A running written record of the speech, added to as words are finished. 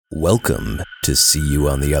Welcome to See You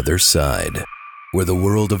on the Other Side, where the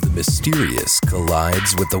world of the mysterious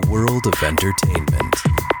collides with the world of entertainment.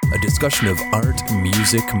 A discussion of art,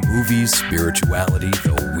 music, movies, spirituality,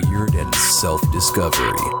 the weird, and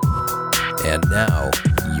self-discovery. And now,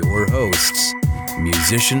 your hosts,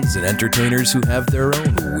 musicians and entertainers who have their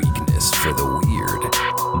own weakness for the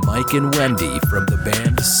weird, Mike and Wendy from the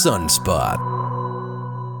band Sunspot.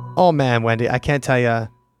 Oh man, Wendy, I can't tell you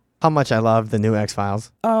how much I love the new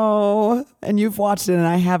X-Files. Oh, and you've watched it and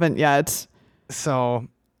I haven't yet. So,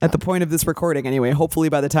 at the point of this recording anyway, hopefully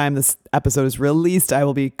by the time this episode is released, I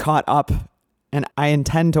will be caught up and I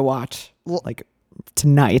intend to watch like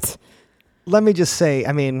tonight. Let me just say,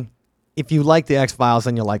 I mean, if you like the X-Files,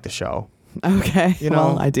 then you'll like the show. Okay. You know,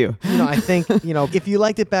 well, I do. I think, if you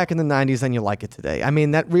liked it back in the 90s, then you'll like it today. I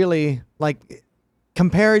mean, that really,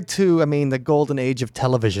 compared to, the golden age of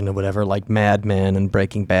television or whatever, like Mad Men and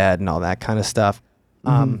Breaking Bad and all that kind of stuff,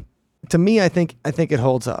 to me, I think it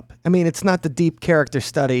holds up. I mean, it's not the deep character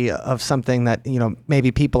study of something that, maybe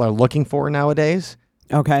people are looking for nowadays.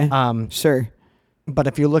 Okay. Sure. But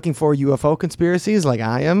if you're looking for UFO conspiracies like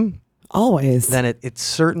I am, always, then it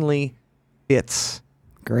certainly fits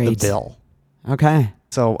the bill. Okay.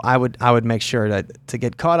 So I would make sure to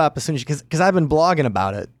get caught up as soon as because I've been blogging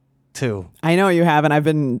about it too. I know you have, and I've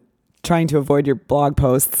been trying to avoid your blog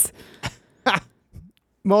posts.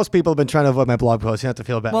 Most people have been trying to avoid my blog posts. You have to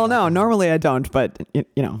feel bad. Well, no, normally I don't, but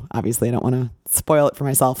obviously I don't want to spoil it for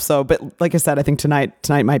myself. So, but like I said, I think tonight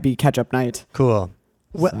might be catch up night. Cool.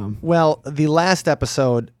 Well, the last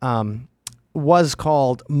episode was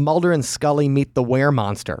called Mulder and Scully Meet the Were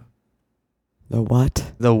Monster. The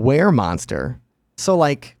what? The Were Monster. So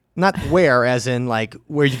not where as in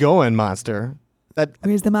where you going monster.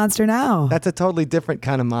 Where's the monster now? That's a totally different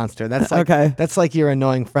kind of monster. That's okay. That's like your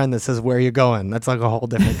annoying friend that says, "Where you going?" That's like a whole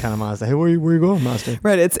different kind of monster. Hey, where you going, monster?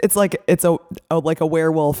 Right. It's like a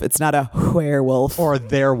werewolf. It's not a werewolf. Or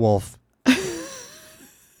their wolf.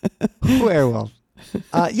 Werewolf.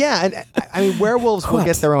 Yeah, and werewolves will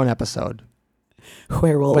get their own episode.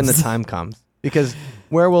 Werewolves. When the time comes, because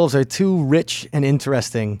werewolves are too rich and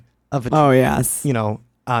interesting of a. Oh yes.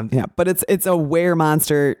 Yeah, but it's a were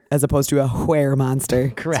monster as opposed to a where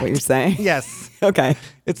monster. Correct. That's what you're saying. Yes. Okay.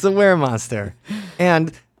 It's a were monster,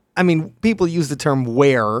 and people use the term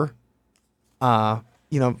were,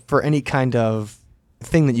 for any kind of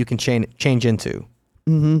thing that you can change into.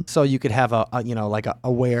 Mm-hmm. So you could have a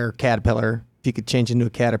were caterpillar. If you could change into a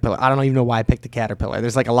caterpillar, I don't even know why I picked a caterpillar.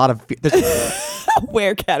 There's a lot of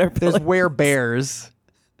were caterpillar. There's were bears.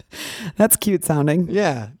 That's cute sounding.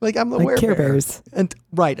 Yeah, I'm a werebear. Care Bears. And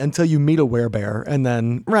right until you meet a werebear, and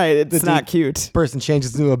then it's not cute. Person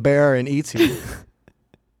changes into a bear and eats you.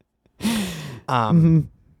 Playing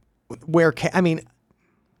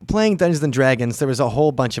Dungeons and Dragons, there was a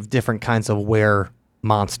whole bunch of different kinds of were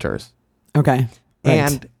monsters. Okay,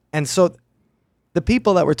 right. And so the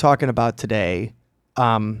people that we're talking about today,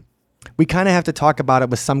 we kind of have to talk about it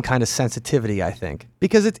with some kind of sensitivity, I think,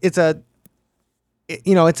 because it's a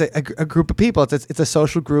group of people. It's a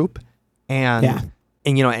social group, and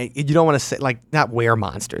you don't want to say not were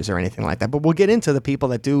monsters or anything like that. But we'll get into the people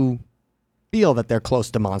that do feel that they're close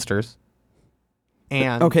to monsters.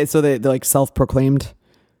 And okay, so they're self-proclaimed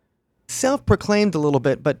a little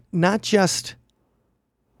bit, but not just.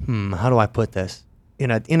 How do I put this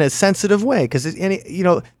in a sensitive way? Because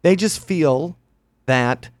they just feel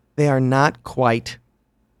that they are not quite,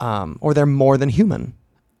 or they're more than human.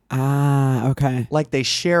 Ah, okay. Like they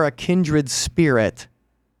share a kindred spirit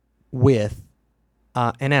with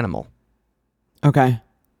an animal. Okay.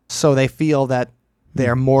 So they feel that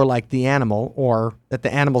they're more like the animal, or that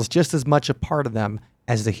the animal's just as much a part of them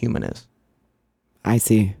as the human is. I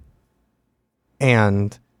see.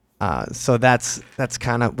 And so that's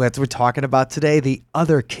kind of what we're talking about today, the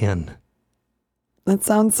Otherkin. That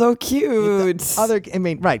sounds so cute.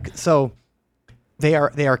 Right. So they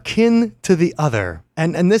are kin to the other.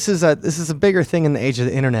 And this is a bigger thing in the age of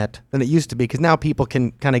the internet than it used to be, because now people can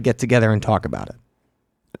kind of get together and talk about it.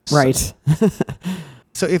 Right.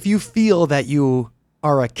 So if you feel that you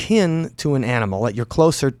are akin to an animal, that you're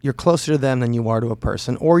closer to them than you are to a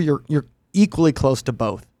person, or you're equally close to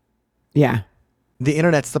both. Yeah. The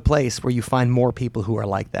internet's the place where you find more people who are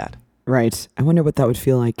like that. Right. I wonder what that would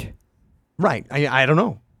feel like. Right. I don't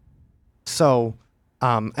know. So,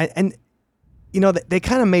 they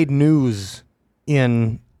kind of made news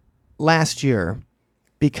in last year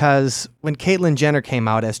because when Caitlyn Jenner came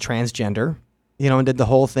out as transgender, and did the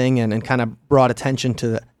whole thing and kind of brought attention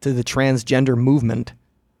to the transgender movement,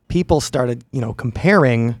 people started,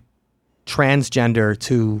 comparing transgender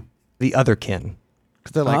to the Otherkin.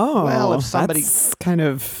 'Cause they're like, well, if somebody, that's kind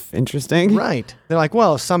of interesting. right? They're like,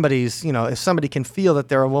 well, if somebody's, if somebody can feel that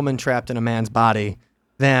they're a woman trapped in a man's body,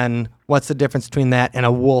 then what's the difference between that and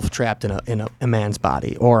a wolf trapped in a man's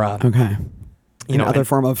body, or a Okay. Other and-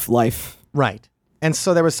 form of life. right? And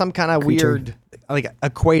so there was some kind of Creature. weird, like,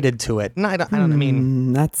 equated to it. And I don't. I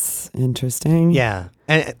mean, That's interesting. yeah.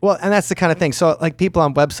 And that's the kind of thing. So like people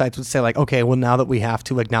on websites would say like, okay, well now that we have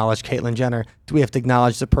to acknowledge Caitlyn Jenner, do we have to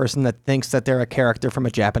acknowledge the person that thinks that they're a character from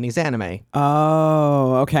a Japanese anime?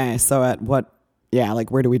 Oh, okay. So at what? Yeah,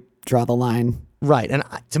 like where do we draw the line? Right. And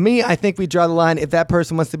to me, I think we draw the line. If that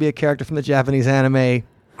person wants to be a character from the Japanese anime,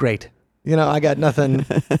 great. I got nothing.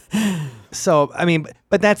 So, I mean,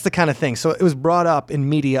 but that's the kind of thing. So it was brought up in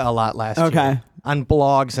media a lot last year on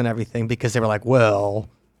blogs and everything because they were like, well,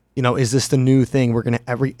 is this the new thing we're going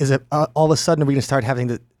to is it all of a sudden we're going to start having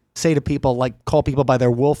to say to people, like call people by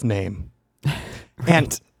their wolf name?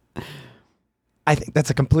 And I think that's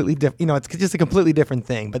a completely different, it's just a completely different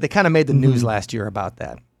thing, but they kind of made the news last year about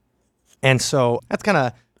that. And so that's kind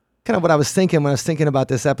of what I was thinking when I was thinking about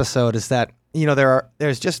this episode is that,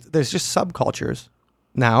 there's just subcultures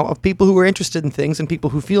now of people who are interested in things and people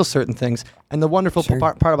who feel certain things. And the wonderful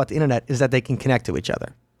part about the internet is that they can connect to each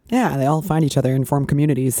other. Yeah, they all find each other and form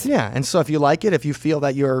communities. Yeah. And so if you like it, if you feel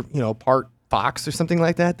that you're, part Fox or something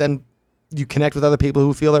like that, then you connect with other people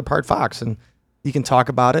who feel they're part Fox and you can talk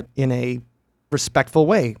about it in a respectful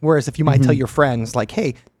way. Whereas if you might tell your friends like,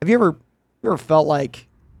 hey, have you ever felt like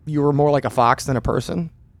you were more like a fox than a person?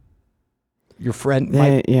 Your friend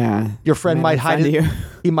might hide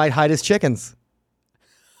he might hide his chickens.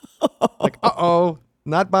 Like,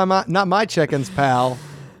 not my chickens, pal.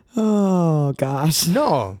 Oh gosh.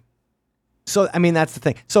 No. So I mean that's the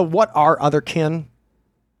thing. So what are Otherkin?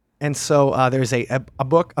 And so there's a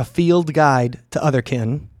book, a field guide to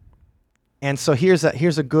Otherkin. And so here's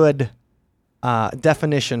a good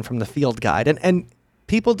definition from the field guide. And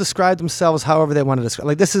people describe themselves however they want to describe.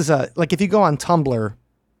 Like this is like if you go on Tumblr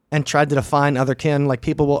and tried to define Otherkin, like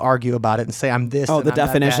people will argue about it and say I'm this. Oh, and the I'm not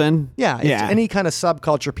that. definition. Yeah, any kind of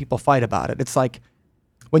subculture, people fight about it. It's like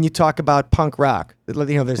when you talk about punk rock,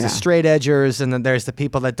 there's the straight edgers, and then there's the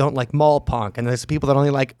people that don't like mall punk, and there's the people that only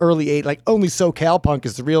like only SoCal punk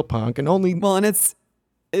is the real punk, and only. Well, and it's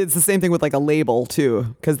the same thing with like a label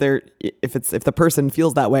too, because if the person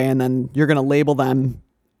feels that way, and then you're gonna label them,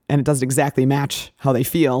 and it doesn't exactly match how they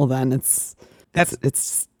feel, then it's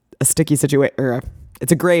a sticky situation, or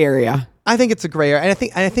it's a gray area. I think it's a gray area, and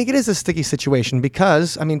I think it is a sticky situation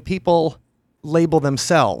because I mean people label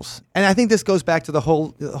themselves, and I think this goes back to the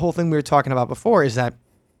whole thing we were talking about before, is that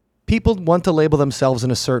people want to label themselves in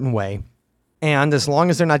a certain way, and as long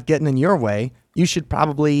as they're not getting in your way, you should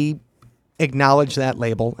probably acknowledge that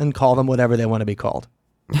label and call them whatever they want to be called.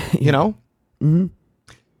 Mm-hmm.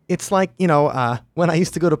 It's like when I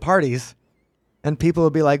used to go to parties, and people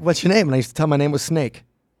would be like, "What's your name?" and I used to tell my name was Snake.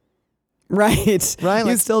 Right. You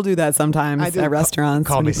Like, still do that sometimes at restaurants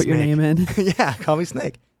call when me you put your Snake. name in. Yeah, call me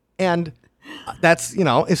Snake. And that's,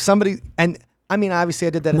 if somebody, and I mean, obviously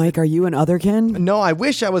I did that. Mike, are you an Otherkin? No, I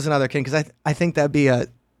wish I was an Otherkin because I think that'd be an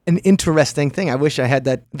interesting thing. I wish I had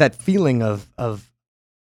that feeling of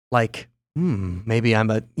like, maybe I'm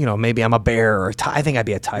a bear or I think I'd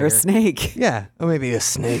be a tiger. Or a snake. Yeah, or maybe a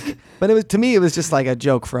snake. But to me, it was just like a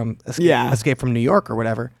joke from Escape from New York or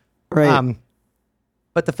whatever. Right.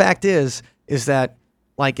 But the fact is that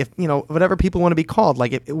like if whatever people want to be called,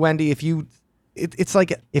 like Wendy, it's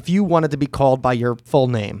like if you wanted to be called by your full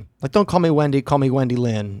name, like don't call me Wendy, call me Wendy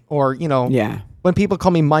Lynn, or when people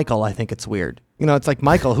call me Michael, I think it's weird. It's like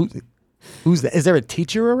Michael, who's that? Is there a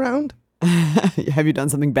teacher around? Have you done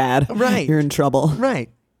something bad? Right. You're in trouble. Right.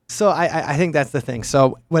 So I think that's the thing.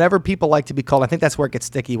 So whatever people like to be called, I think that's where it gets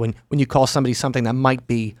sticky when you call somebody something that might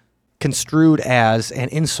be construed as an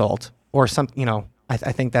insult or something. I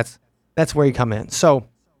think that's where you come in. So,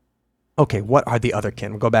 okay, what are the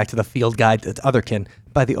Otherkin? We'll go back to the field guide to Otherkin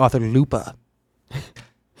by the author Lupa.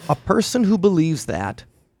 A person who believes that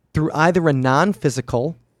through either a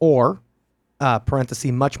non-physical or,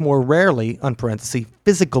 parenthesis, much more rarely, parenthesis,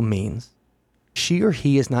 physical means, she or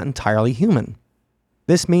he is not entirely human.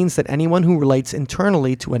 This means that anyone who relates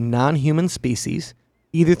internally to a non-human species,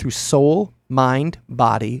 either through soul, mind,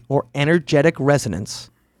 body, or energetic resonance,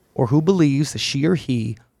 or who believes that she or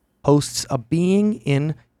he hosts a being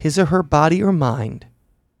in his or her body or mind,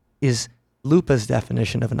 is Lupa's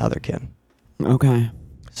definition of an Otherkin. Okay.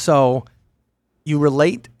 So you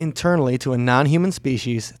relate internally to a non-human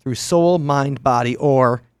species through soul, mind, body,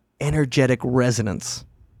 or energetic resonance.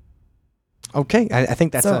 Okay, I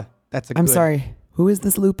think that's a I'm sorry. Who is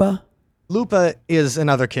this Lupa? Lupa is an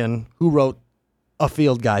Otherkin who wrote a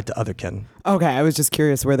field guide to Otherkin. Okay, I was just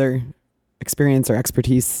curious where their experience or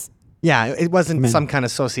expertise. Yeah, it wasn't some kind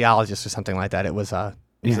of sociologist or something like that. It was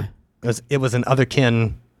it was an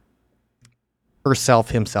Otherkin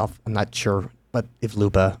herself, himself. I'm not sure, but if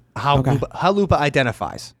how Lupa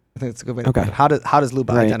identifies. I think it's a good way to put it. How does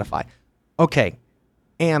Lupa identify? Okay,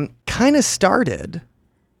 and kind of started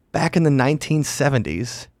back in the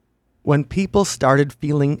 1970s when people started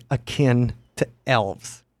feeling akin to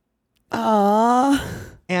elves.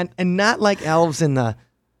 And not like elves in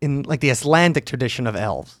like the Icelandic tradition of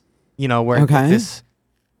elves, where this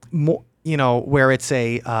more, where it's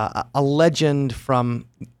a legend from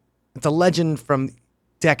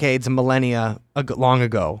decades and millennia long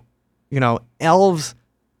ago. Elves,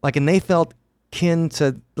 and they felt kin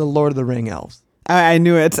to the Lord of the Ring elves. I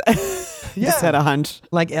knew it. Just had a hunch.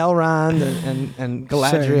 Like Elrond and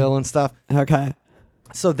Galadriel and stuff. Okay.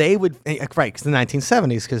 So they would, right, because the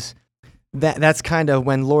 1970s, because that's kind of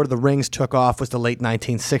when Lord of the Rings took off, was the late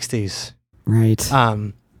 1960s. Right.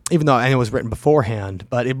 Even though I know it was written beforehand,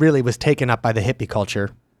 but it really was taken up by the hippie culture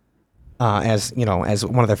as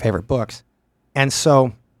one of their favorite books. And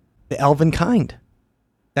so the elven kind,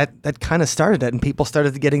 that kind of started it, and people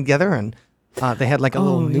started getting together, and they had like a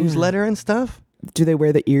little newsletter and stuff. Do they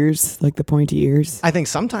wear the ears, like the pointy ears? I think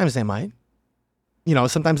sometimes they might.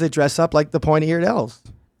 Sometimes they dress up like the pointy-eared elves.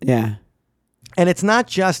 Yeah. And it's not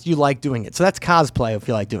just you like doing it. So that's cosplay if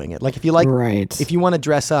you like doing it. Like if you like, if you want to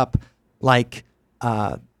dress up like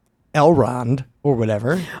Elrond or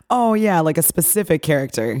whatever. Oh, yeah, like a specific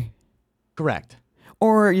character. Correct.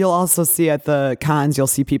 Or you'll also see at the cons, you'll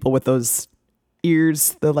see people with those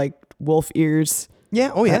ears, the like wolf ears.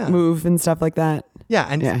 Yeah. Oh, yeah. Move and stuff like that. Yeah,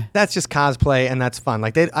 and that's just cosplay, and that's fun.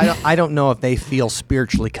 Like I don't know if they feel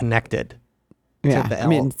spiritually connected. Yeah, I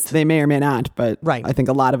mean, they may or may not, but I think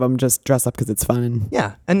a lot of them just dress up because it's fun.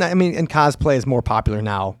 Yeah, and and cosplay is more popular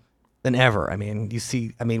now than ever. I mean, you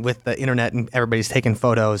see, with the internet and everybody's taking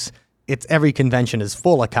photos, every convention is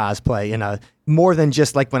full of cosplay. More than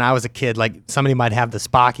just like when I was a kid, like somebody might have the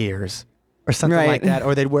Spock ears or something like that,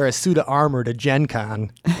 or they'd wear a suit of armor to Gen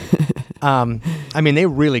Con. They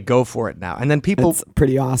really go for it now. And then people... It's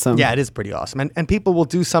pretty awesome. Yeah, it is pretty awesome. And people will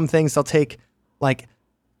do some things. They'll take, like,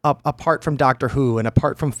 apart from Doctor Who and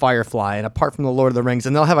apart from Firefly and apart from the Lord of the Rings,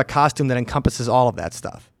 and they'll have a costume that encompasses all of that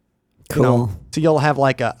stuff. Cool. So you'll have,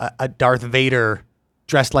 like, a Darth Vader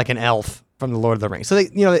dressed like an elf from the Lord of the Rings. So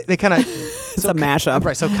they kind of... It's a mashup.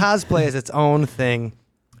 Right, so cosplay is its own thing.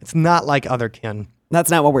 It's not like Otherkin.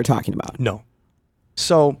 That's not what we're talking about. No.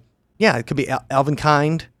 So, yeah, it could be elven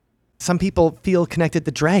kind. Some people feel connected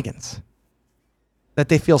to dragons. That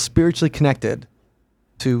they feel spiritually connected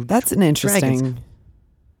to That's an interesting... dragons.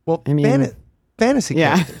 Well, fantasy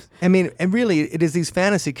characters. And really, it is these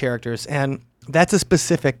fantasy characters, and that's a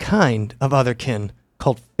specific kind of Otherkin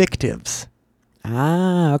called fictives.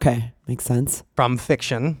 Ah, okay. Makes sense. From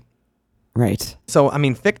fiction. Right. So,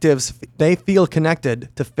 fictives, they feel connected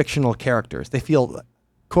to fictional characters. They feel,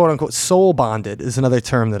 quote-unquote, soul-bonded is another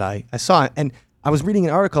term that I saw. And I was reading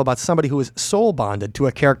an article about somebody who was soul-bonded to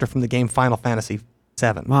a character from the game Final Fantasy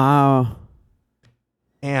VII. Wow.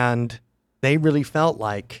 And they really felt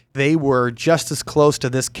like they were just as close to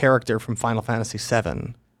this character from Final Fantasy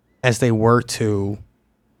VII as they were to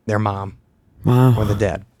their mom or the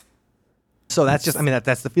dead. So that's just,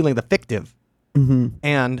 that's the feeling of the fictive. Mm-hmm.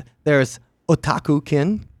 And there's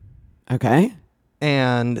otaku-kin. Okay.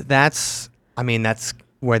 And that's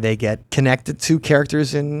where they get connected to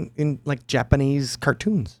characters in like Japanese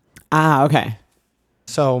cartoons. Ah, okay.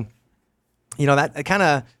 So, that kind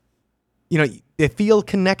of, they feel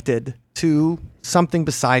connected to something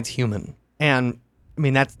besides human. And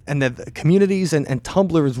the communities and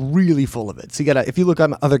Tumblr is really full of it. So if you look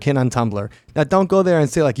up Otherkin on Tumblr, now don't go there and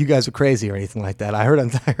say like you guys are crazy or anything like that. I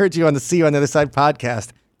heard you on the See You on the Other Side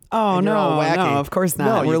podcast. Oh, no, of course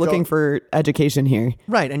not. We're looking for education here.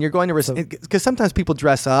 Right, and you're going to... Because sometimes people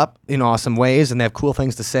dress up in awesome ways and they have cool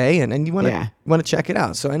things to say, and you want to check it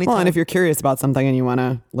out. So anytime... Well, and if you're curious about something and you want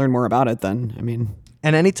to learn more about it, then,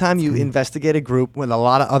 And anytime you investigate a group with a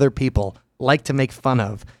lot of other people like to make fun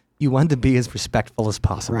of, you want to be as respectful as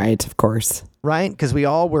possible. Right, of course. Right? Because we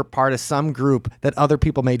all were part of some group that other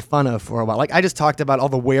people made fun of for a while. Like, I just talked about all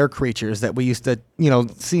the were creatures that we used to,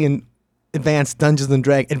 see in... Advanced Dungeons and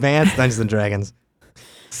Dragons.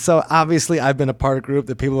 So obviously I've been a part of a group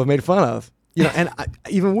that people have made fun of. And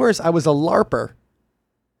even worse, I was a LARPer.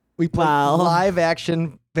 We played live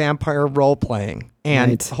action vampire role playing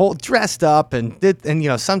and dressed up and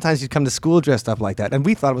sometimes you'd come to school dressed up like that. And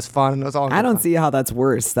we thought it was fun and it was all I don't fun. see how that's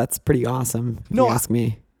worse. That's pretty awesome. If you ask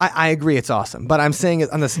me. I agree, it's awesome, but I'm saying it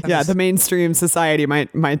on this. The mainstream society might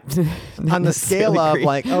on the scale of agree.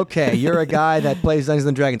 like, okay, you're a guy that plays Dungeons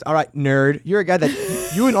and Dragons. All right, nerd. You're a guy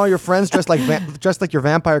that you and all your friends dress like your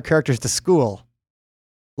vampire characters to school.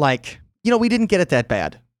 Like, we didn't get it that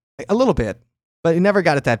bad. A little bit, but we never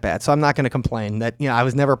got it that bad. So I'm not going to complain that I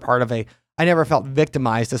was never I never felt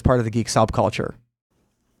victimized as part of the geek subculture.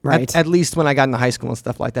 Right. At least when I got into high school and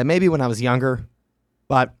stuff like that. Maybe when I was younger,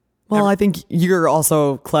 but. Well, I think you're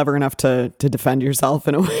also clever enough to defend yourself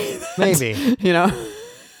in a way. Maybe.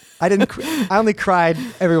 I only cried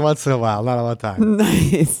every once in a while, not all the time.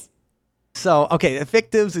 Nice. So, okay,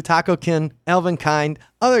 Fictives, Utakokin, Elvenkind,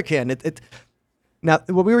 Otherkin. Now,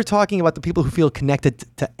 what we were talking about, the people who feel connected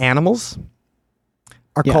to animals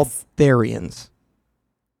are called Therians.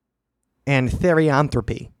 And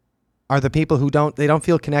Therianthropy are the people who don't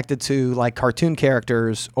feel connected to like cartoon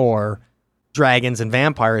characters or dragons and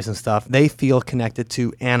vampires and stuff. They feel connected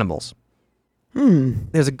to animals.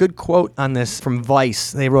 There's a good quote on this from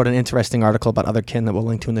Vice. They wrote an interesting article about Otherkin that we'll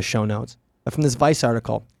link to in the show notes. But from this Vice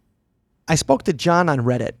article, I spoke to John on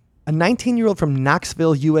Reddit, a 19-year-old from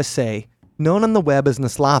Knoxville, USA, known on the web as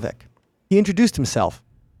Naslavic. He introduced himself.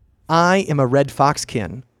 I am a red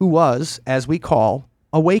foxkin who was, as we call,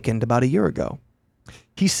 awakened about a year ago.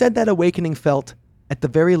 He said that awakening felt, at the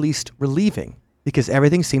very least, relieving, because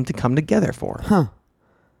everything seemed to come together for him.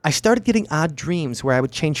 I started getting odd dreams where I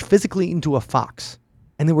would change physically into a fox,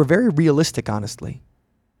 and they were very realistic, honestly.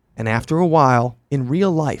 And after a while, in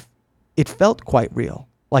real life, it felt quite real,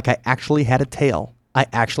 like I actually had a tail, I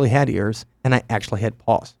actually had ears, and I actually had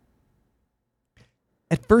paws.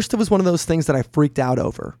 At first, it was one of those things that I freaked out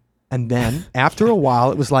over, and then, after a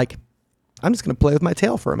while, it was like, I'm just going to play with my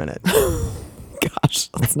tail for a minute. Gosh,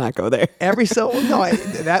 let's not go there.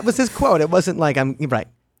 That was his quote. It wasn't like right.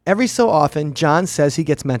 Every so often, John says he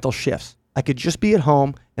gets mental shifts. I could just be at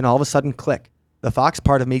home and all of a sudden click. The fox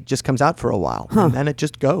part of me just comes out for a while and then it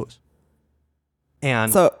just goes.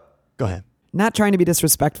 And so, go ahead. Not trying to be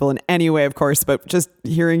disrespectful in any way, of course, but just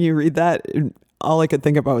hearing you read that, all I could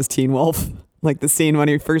think about was Teen Wolf. Like the scene when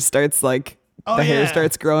he first starts, like the hair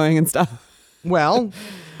starts growing and stuff. Well,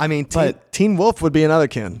 I mean, Teen Wolf would be another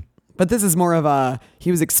kin. But this is more of he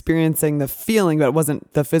was experiencing the feeling, but it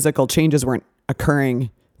wasn't, the physical changes weren't occurring,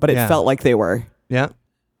 but it felt like they were. Yeah.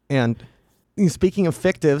 And speaking of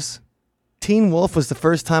fictives, Teen Wolf was the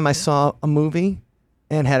first time I saw a movie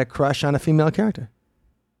and had a crush on a female character.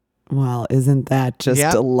 Well, isn't that just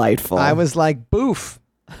delightful? I was like, Boof.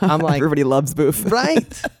 I'm like, everybody loves Boof.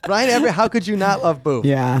 Right. How could you not love Boof?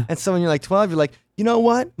 Yeah. And so when you're like 12, you're like, you know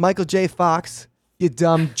what? Michael J. Fox, you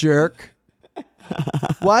dumb jerk.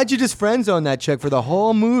 Why'd you just friend zone that chick for the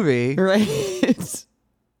whole movie? Right.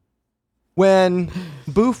 When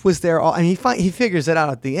Boof was there, and he figures it out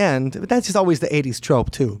at the end, but that's just always the 80s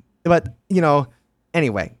trope too. But,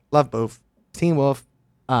 anyway, love Boof. Teen Wolf.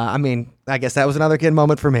 I guess that was another kid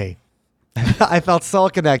moment for me. I felt so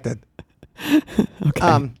connected.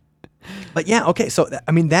 Okay. But yeah, okay. So,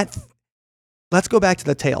 let's go back to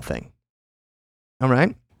the tail thing. All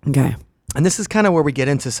right? Okay. And this is kind of where we get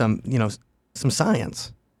into some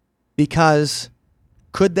science. Because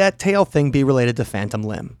could that tail thing be related to phantom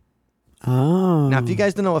limb? Oh. Now, if you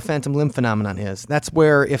guys don't know what phantom limb phenomenon is, that's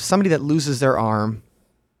where if somebody that loses their arm,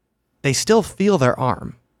 they still feel their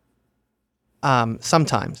arm.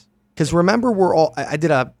 Sometimes. Because remember, I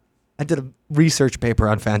did a research paper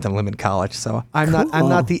on phantom limb in college, so I'm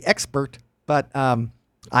not the expert, but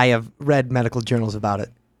I have read medical journals about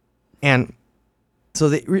it. And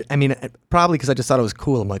so probably because I just thought it was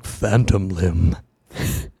cool. I'm like, phantom limb.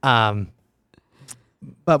 But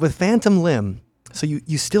with phantom limb, so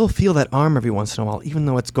you still feel that arm every once in a while, even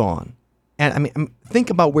though it's gone. And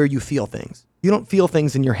think about where you feel things. You don't feel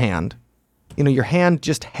things in your hand. Your hand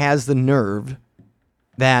just has the nerve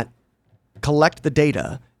that collect the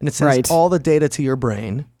data, and it sends all the data to your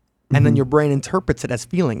brain, and then your brain interprets it as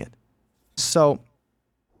feeling it. So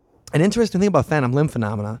an interesting thing about phantom limb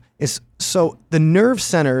phenomena is, so the nerve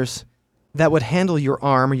centers that would handle your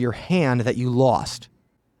arm or your hand that you lost,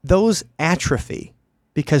 those atrophy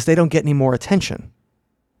because they don't get any more attention.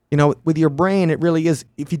 With your brain, it really is,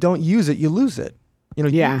 if you don't use it, you lose it.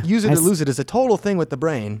 Use it or lose it is a total thing with the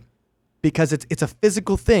brain because it's a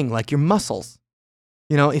physical thing, like your muscles.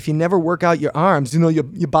 If you never work out your arms,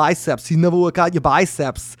 your biceps, you never work out your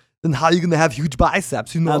biceps, then how are you going to have huge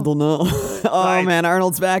biceps? I don't know. Oh, man,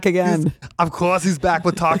 Arnold's back again. Of course he's back.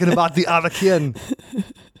 We're talking about the Otherkin.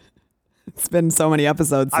 It's been so many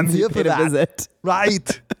episodes since you paid a visit.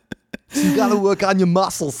 Right. So you got to work on your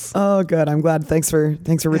muscles. Oh, good. I'm glad. Thanks for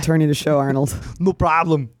returning to show, Arnold. No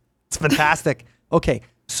problem. It's fantastic. Okay.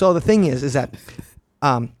 So the thing is that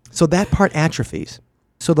So that part atrophies.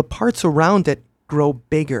 So the parts around it grow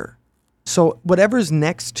bigger. So whatever's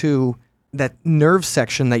next to that nerve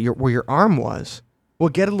section where your arm was will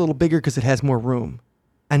get a little bigger because it has more room,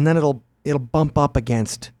 and then it'll bump up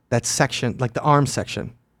against that section, like the arm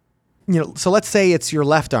section. So let's say it's your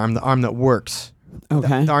left arm, the arm that works,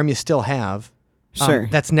 Okay. the arm you still have. Sure.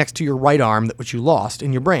 That's next to your right arm, which you lost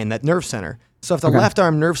in your brain, that nerve center. So if the left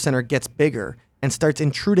arm nerve center gets bigger and starts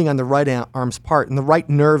intruding on the right arm's part, and the right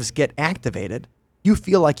nerves get activated, you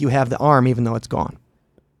feel like you have the arm even though it's gone.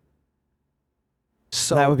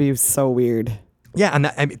 So That would be so weird. yeah, and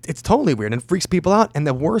it's totally weird and freaks people out. And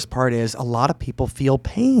the worst part is a lot of people feel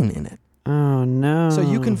pain in it. Oh no. So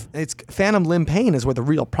it's phantom limb pain is where the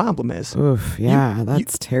real problem is. Oof. Yeah,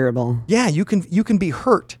 that's terrible. Yeah, you can be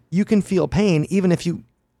hurt. You can feel pain even if you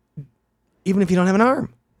don't have an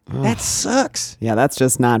arm. Ugh. That sucks. Yeah, that's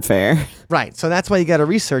just not fair. Right. So that's why you got to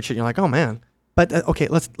research it. You're like, oh man. But okay,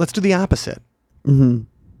 let's do the opposite. Mm-hmm.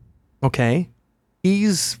 Okay,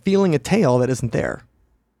 he's feeling a tail that isn't there.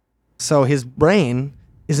 So his brain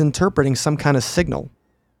is interpreting some kind of signal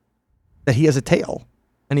that he has a tail,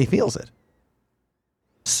 and he feels it.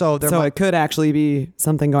 So it could actually be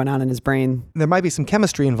something going on in his brain there might be some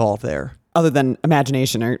chemistry involved there. other than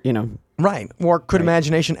imagination or, Right. Or could Right.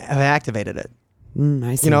 imagination have activated it?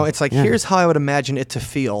 I see. It's like, here's how I would imagine it to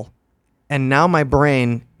feel. And now my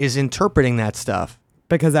brain is interpreting that stuff.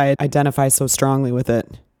 Because I identify so strongly with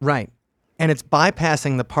it. Right. And it's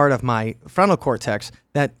bypassing the part of my frontal cortex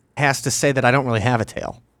that has to say that I don't really have a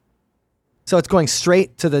tail. So it's going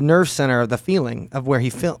straight to the nerve center of the feeling of where he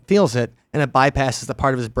feels it, and it bypasses the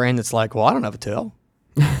part of his brain that's like, well, I don't have a tail.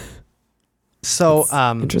 So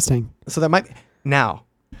Interesting. So that might now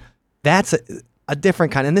that's a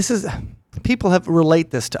different kind, and this is people have relate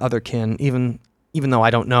this to Otherkin, even though I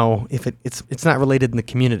don't know if it's not related in the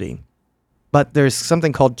community. But there's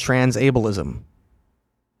something called transableism.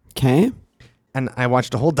 Okay. And I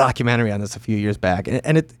watched a whole documentary on this a few years back,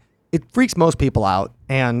 and it freaks most people out,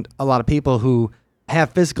 and a lot of people who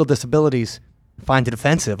have physical disabilities find it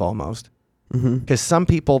offensive almost, because some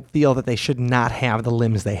people feel that they should not have the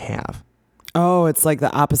limbs they have. Oh, it's like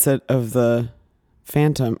the opposite of the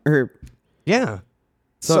phantom. Yeah.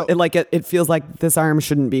 So it feels like this arm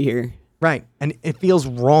shouldn't be here. Right, and it feels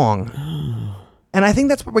wrong. And I think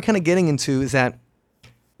that's what we're kind of getting into, is that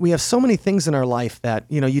we have so many things in our life that,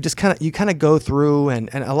 you just kind of go through, and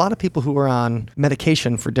a lot of people who are on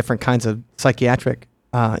medication for different kinds of psychiatric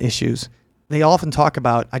issues, they often talk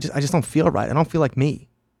about, I just don't feel right. I don't feel like me.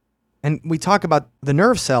 And we talk about the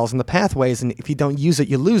nerve cells and the pathways, and if you don't use it,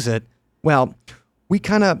 you lose it. Well, we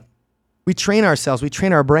train ourselves, we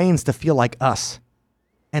train our brains to feel like us.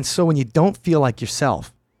 And so when you don't feel like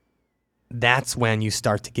yourself, that's when you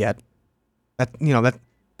start to get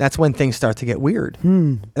that's when things start to get weird.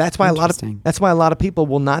 That's why a lot of people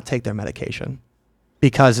will not take their medication,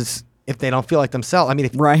 because if they don't feel like themselves. I mean,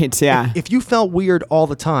 if you felt weird all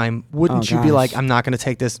the time, wouldn't you be like, I'm not going to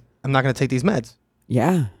take this. I'm not going to take these meds.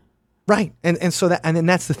 Yeah. Right. And then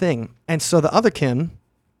that's the thing. And so the Otherkin,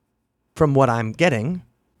 from what I'm getting,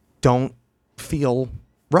 don't feel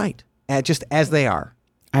right, just as they are.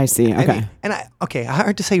 I see. Okay.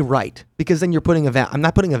 Hard to say right, because then you're putting I'm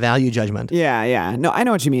not putting a value judgment. Yeah. No, I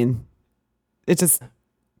know what you mean. It's just,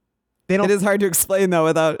 it is hard to explain though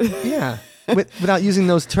without. Yeah. Without using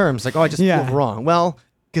those terms, like, I just feel wrong. Well,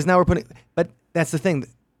 because now but that's the thing.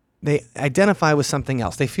 They identify with something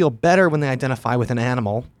else. They feel better when they identify with an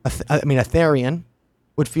animal. A Therian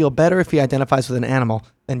would feel better if he identifies with an animal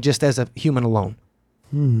than just as a human alone.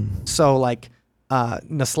 So like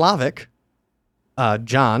Naslavic,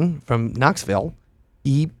 John from Knoxville,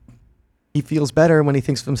 he feels better when he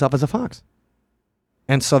thinks of himself as a fox.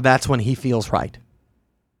 And so that's when he feels right.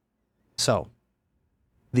 So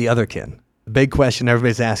the Otherkin, the big question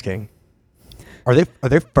everybody's asking, are they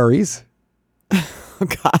furries? Oh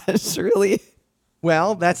gosh, really?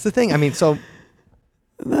 Well, that's the thing. I mean, so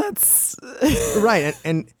that's right.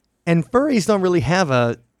 And furries don't really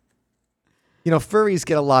have furries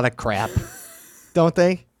get a lot of crap, don't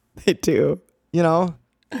they? They do.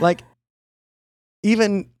 Like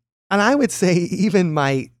and I would say even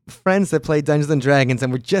my friends that play Dungeons and Dragons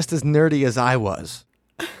and were just as nerdy as I was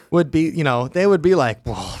would be, they would be like,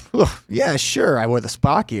 well, yeah, sure, I wear the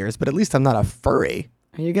Spock ears, but at least I'm not a furry.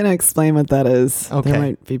 Are you going to explain what that is? Okay. There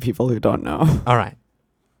might be people who don't know. All right.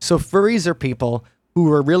 So furries are people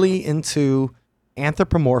who are really into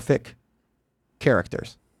anthropomorphic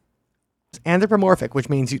characters. It's anthropomorphic, which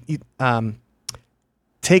means you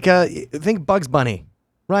think Bugs Bunny,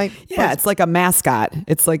 right? Yeah, it's like a mascot.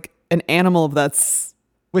 It's like an animal that's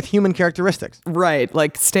with human characteristics. Right.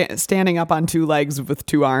 Like standing up on two legs with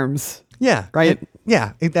two arms. Yeah. Right?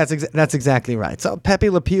 That's exactly right. So Pepe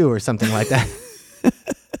Le Pew or something like that.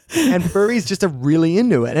 And furries just are really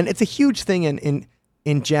into it. And it's a huge thing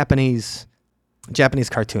in Japanese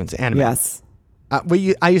cartoons, anime. Yes.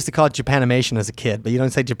 I used to call it Japanimation as a kid, but you don't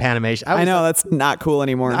say Japanimation. I know that's not cool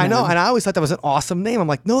anymore. I know, and I always thought that was an awesome name. I'm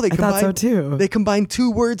like, no, I thought so too. They combine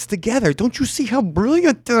two words together. Don't you see how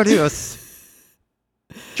brilliant that is?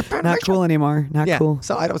 Not cool anymore. Not cool.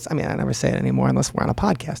 So I never say it anymore unless we're on a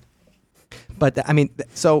podcast. But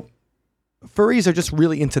so furries are just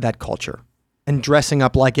really into that culture and dressing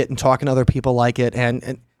up like it and talking to other people like it,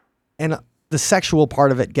 and the sexual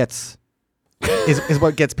part of it is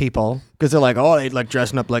what gets people, because they're like, oh, they like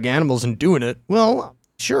dressing up like animals and doing it. Well,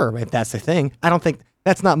 sure, if that's the thing. I don't think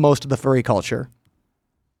that's not most of the furry culture.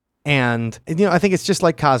 And I think it's just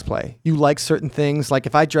like cosplay. You like certain things. Like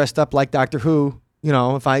if I dressed up like Doctor Who,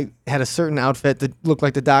 if I had a certain outfit that looked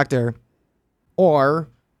like the Doctor, or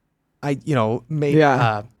I don't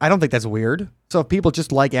think that's weird. So if people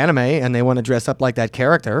just like anime and they want to dress up like that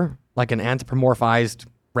character, like an anthropomorphized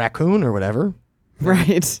raccoon or whatever,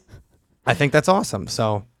 right? I think that's awesome.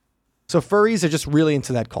 So furries are just really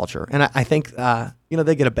into that culture, and I think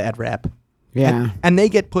they get a bad rap. Yeah, and they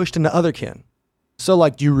get pushed into Otherkin. So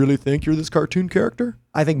like, do you really think you're this cartoon character?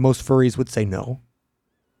 I think most furries would say no,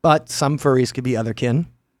 but some furries could be Otherkin,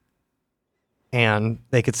 and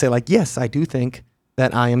they could say like, yes, I do think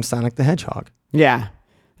that I am Sonic the Hedgehog. Yeah,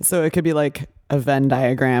 so it could be like a Venn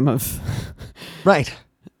diagram of right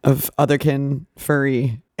of Otherkin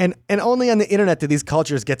furry. And only on the internet do these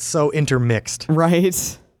cultures get so intermixed.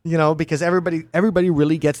 Right. Because everybody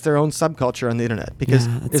really gets their own subculture on the internet. Because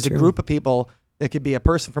there's a group of people, it could be a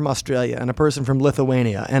person from Australia and a person from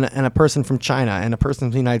Lithuania and a person from China and a person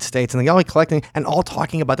from the United States. And they all collecting and all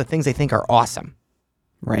talking about the things they think are awesome.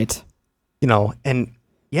 Right. And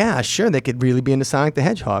yeah, sure, they could really be into Sonic the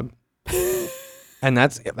Hedgehog. And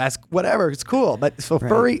that's whatever, it's cool. But so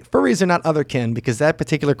furries are not Otherkin, because that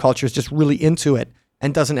particular culture is just really into it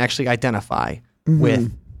and doesn't actually identify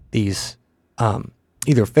with these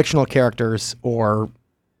either fictional characters or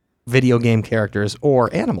video game characters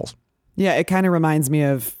or animals. Yeah, it kind of reminds me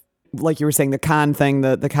of, like you were saying, the con thing,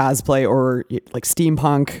 the cosplay, or like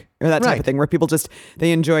steampunk or that type of thing, where people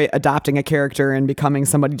they enjoy adopting a character and becoming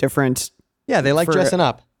somebody different. Yeah, they like dressing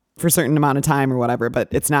up for a certain amount of time or whatever, but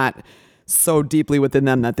it's not so deeply within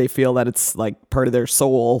them that they feel that it's like part of their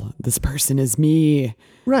soul. This person is me.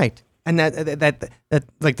 Right. And that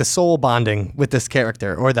like the soul bonding with this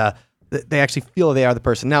character, or they actually feel they are the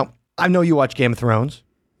person. Now, I know you watch Game of Thrones.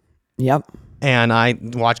 Yep. And I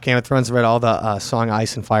watched Game of Thrones, read all the Song,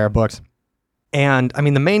 Ice, and Fire books. And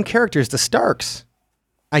the main characters, the Starks,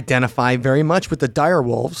 identify very much with the dire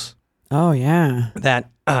wolves. Oh yeah. That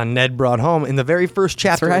Ned brought home in the very first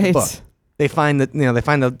chapter of the book. They find that they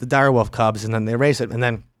find the direwolf cubs, and then they raise it, and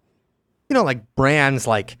then like Bran's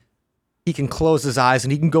like, he can close his eyes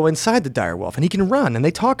and he can go inside the direwolf and he can run, and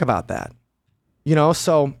they talk about that.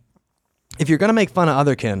 So if you're gonna make fun of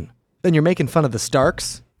Otherkin, then you're making fun of the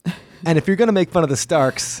Starks. And if you're gonna make fun of the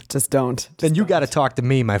Starks, just don't. Then you got to talk to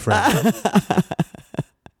me, my friend.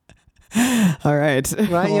 All right.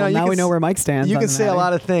 Right. Well, now we know where Mike stands. You can say a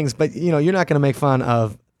lot of things, but you're not gonna make fun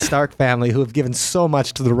of Stark family, who have given so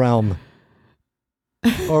much to the realm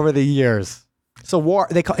over the years. So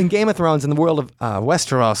they call in Game of Thrones, in the world of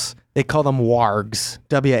Westeros, they call them wargs,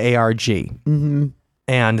 W-A-R-G,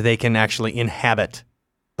 and they can actually inhabit,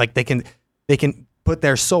 like they can put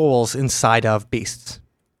their souls inside of beasts.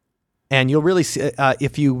 And you'll really see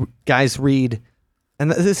if you guys read, and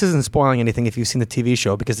this isn't spoiling anything if you've seen the TV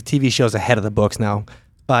show, because the TV show's ahead of the books now.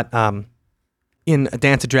 But in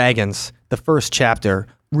Dance of Dragons, the first chapter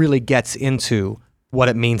really gets into what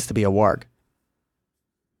it means to be a warg.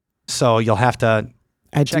 So you'll have to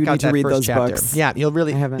check out that first chapter. Books. Yeah,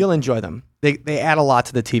 you'll enjoy them. They add a lot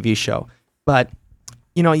to the TV show. But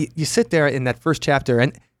you sit there in that first chapter,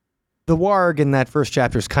 and the warg in that first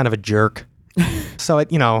chapter is kind of a jerk. So it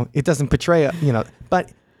doesn't portray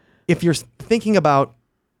but if you're thinking about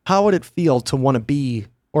how would it feel to want to be,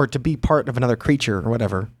 or to be part of another creature or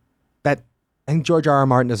whatever, I think George R.R.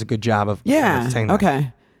 Martin does a good job of saying that.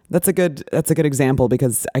 Okay. That's a good example,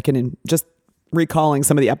 because I can just recalling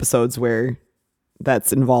some of the episodes where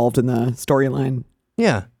that's involved in the storyline.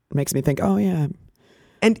 Yeah. It makes me think, oh yeah.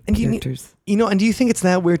 And characters. And do you think it's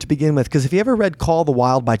that weird to begin with? Because have you ever read Call the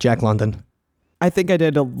Wild by Jack London? I think I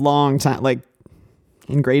did a long time, like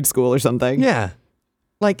in grade school or something. Yeah.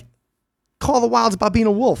 Like, Call the Wild's about being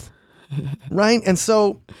a wolf. Right? And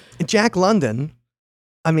so Jack London,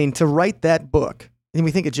 to write that book, And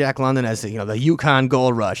we think of Jack London as, the Yukon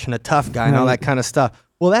Gold Rush and a tough guy and all that kind of stuff.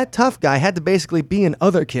 Well, that tough guy had to basically be an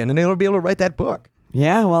Otherkin, and they would be able to write that book.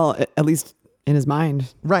 Yeah, well, at least in his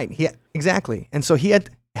mind. Right. Exactly. And so he had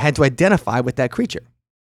to identify with that creature.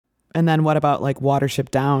 And then what about like Watership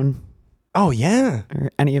Down? Oh, yeah.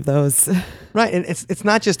 Or any of those? Right. And it's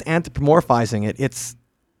not just anthropomorphizing it.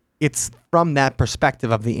 It's from that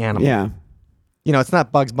perspective of the animal. Yeah. It's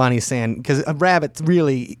not Bugs Bunny saying, because a rabbit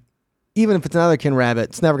really, even if it's an Otherkin rabbit,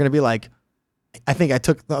 it's never going to be like, I think I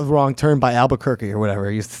took the wrong turn by Albuquerque or whatever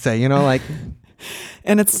he used to say, like.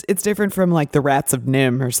 And it's different from like the rats of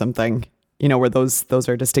Nim or something, where those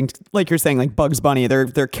are distinct. Like you're saying, like Bugs Bunny,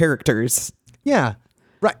 they're characters. Yeah.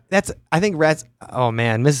 Right. I think rats. Oh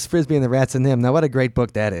man, Mrs. Frisbee and the Rats of Nim. Now what a great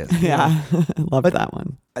book that is. Yeah. Love that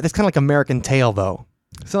one. That's kind of like American Tail though.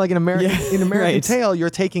 So like in American right. Tail,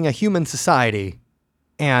 you're taking a human society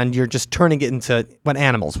and you're just turning it into what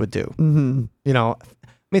animals would do. Mm-hmm. I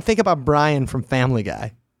mean, think about Brian from Family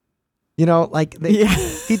Guy. He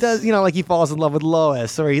does, like he falls in love with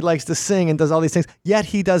Lois, or he likes to sing and does all these things, yet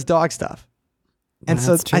he does dog stuff. And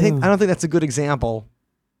so That's true. I don't think that's a good example,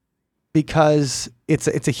 because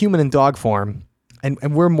it's a human in dog form, and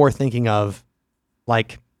we're more thinking of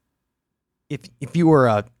like if you were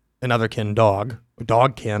an Otherkin dog, or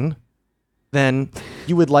dogkin, then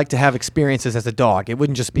you would like to have experiences as a dog. It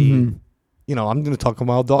wouldn't just be, I'm going to talk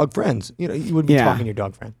about dog friends. You would be talking to your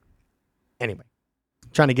dog friend. Anyway,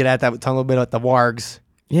 trying to get at that, we're talking a little bit about the wargs.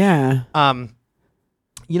 Yeah.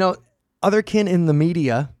 Otherkin in the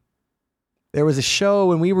media. There was a show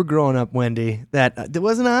when we were growing up, Wendy, that it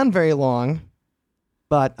wasn't on very long,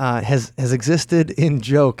 but has existed in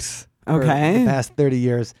jokes for the past 30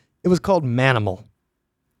 years. It was called Manimal.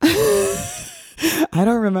 I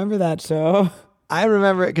don't remember that show. I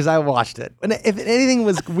remember it because I watched it. And if anything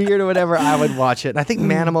was weird or whatever, I would watch it. And I think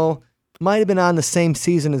Manimal might have been on the same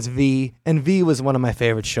season as V, and V was one of my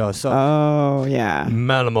favorite shows. So, oh, yeah.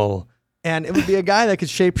 Manimal. And it would be a guy that could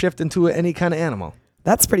shapeshift into any kind of animal.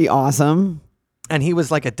 That's pretty awesome. And he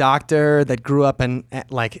was like a doctor that grew up in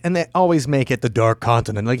and they always make it the dark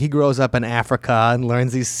continent. Like he grows up in Africa and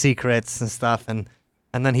learns these secrets and stuff, and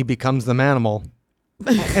then he becomes the Manimal.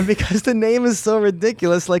 And because the name is so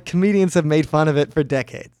ridiculous, like comedians have made fun of it for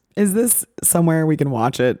decades. Is this somewhere we can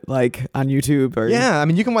watch it, like on YouTube? Or yeah, I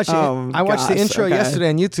mean you can watch it. I watched the intro yesterday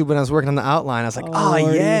on YouTube when I was working on the outline. I was like,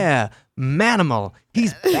 oh yeah, Manimal,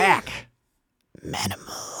 he's back.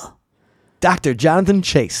 Manimal. Dr. Jonathan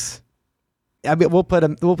Chase. I mean, we'll put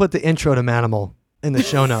the intro to Manimal in the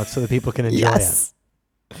show notes so that people can enjoy it.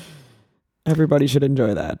 Everybody should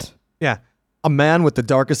enjoy that. Yeah. A man with the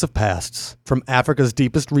darkest of pasts, from Africa's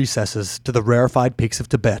deepest recesses to the rarefied peaks of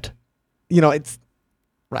Tibet. It's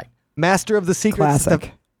right. Master of the secrets.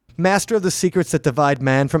 Classic. Master of the secrets that divide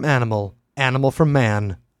man from animal, animal from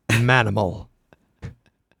man, Manimal.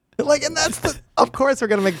 And of course we're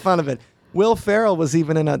going to make fun of it. Will Ferrell was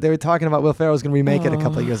even they were talking about Will Ferrell was going to remake it a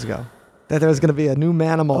couple of years ago. That there was going to be a new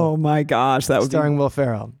Manimal. Oh my gosh, that would starring Will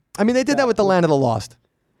Ferrell. I mean, they did that with The Land of the Lost.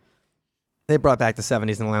 They brought back the 70s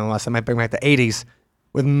and The Land of the Lost. They might bring back the 80s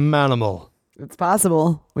with Manimal. It's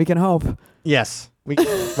possible. We can hope. Yes. We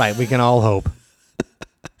can all hope.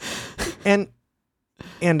 And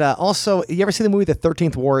also, you ever see the movie The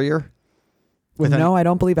 13th Warrior? No, I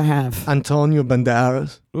don't believe I have. Antonio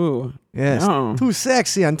Banderas. Ooh. Yes. No. Too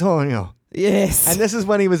sexy, Antonio. Yes. And this is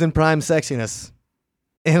when he was in prime sexiness.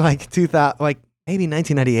 In like 2000, maybe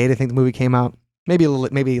 1998, I think the movie came out. Maybe a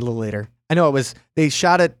little later. I know they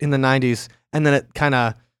shot it in the 90s, and then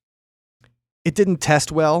it didn't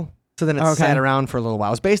test well, so then it sat around for a little while.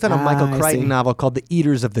 It was based on a Michael Crichton novel called The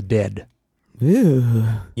Eaters of the Dead. Ooh.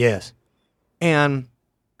 Yes. And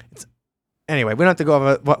anyway, we don't have to go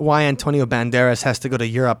over why Antonio Banderas has to go to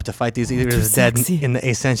Europe to fight these Eaters of the Dead in the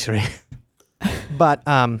 8th century. But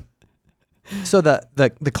so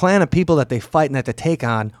the clan of people that they fight and that they take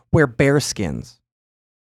on wear bear skins.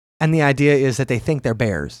 And the idea is that they think they're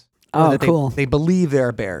bears. Oh, cool. They believe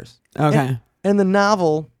they're bears. Okay. And the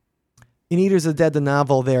novel, in Eaters of the Dead, the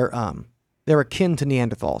novel, they're akin to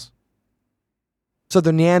Neanderthals. So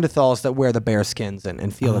they're Neanderthals that wear the bear skins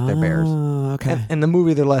and feel that they're bears. Oh, okay. And in the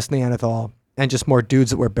movie, they're less Neanderthal and just more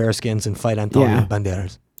dudes that wear bear skins and fight Antonio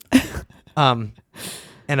Banderas. And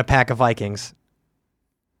a pack of Vikings.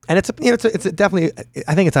 And it's definitely,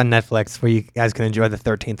 I think it's on Netflix where you guys can enjoy The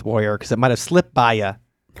 13th Warrior because it might have slipped by you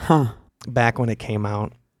back when it came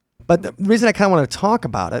out. But the reason I kind of want to talk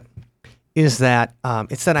about it is that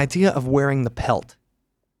it's that idea of wearing the pelt.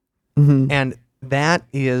 Mm-hmm. And that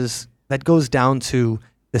goes down to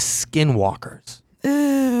the skinwalkers. Ew.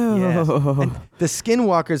 Yes. And the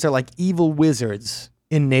skinwalkers are like evil wizards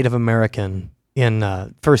in Native American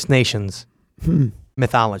in First Nations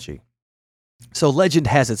mythology. So legend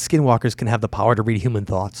has it skinwalkers can have the power to read human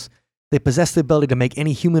thoughts. They possess the ability to make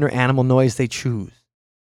any human or animal noise they choose.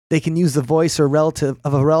 They can use the voice of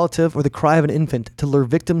a relative or the cry of an infant to lure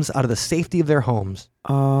victims out of the safety of their homes.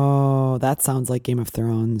 Oh, that sounds like Game of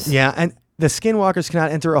Thrones. Yeah, and the skinwalkers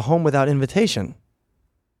cannot enter a home without invitation.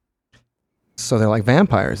 So they're like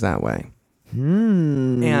vampires that way.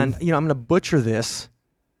 And, I'm going to butcher this.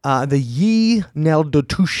 The Yi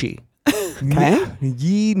Neldotushi. Okay.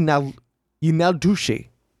 Yi Neldushi.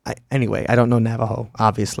 Anyway, I don't know Navajo,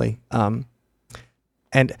 obviously. And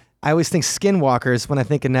I always think skinwalkers when I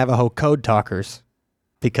think of Navajo code talkers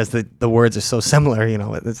because the words are so similar,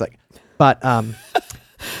 it's like, but,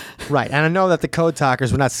 right. And I know that the code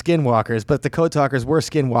talkers were not skinwalkers, but if the code talkers were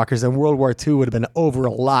skinwalkers, then World War II would have been over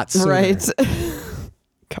a lot sooner. Right.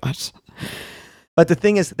 Gosh. But the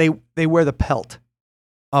thing is, they wear the pelt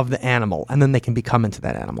of the animal, and then they can become into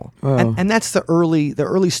that animal. Oh. And that's the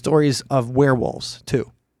early stories of werewolves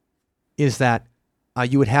too. Is that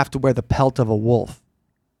you would have to wear the pelt of a wolf,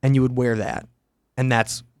 and you would wear that, and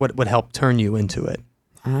that's what would help turn you into it.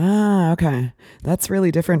 Ah, okay. That's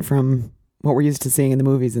really different from what we're used to seeing in the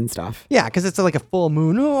movies and stuff. Yeah, because it's like a full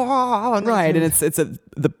moon. Right, and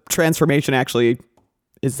the transformation actually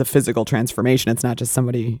is the physical transformation. It's not just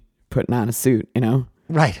somebody putting on a suit,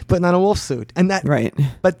 Right, putting on a wolf suit. And that right.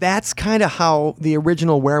 But that's kind of how the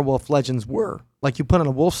original werewolf legends were. Like you put on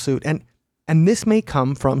a wolf suit, and this may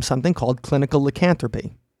come from something called clinical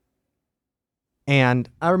lycanthropy. And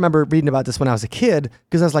I remember reading about this when I was a kid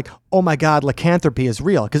because I was like, oh my God, lycanthropy is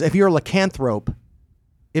real. Because if you're a lycanthrope,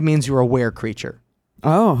 it means you're a were creature.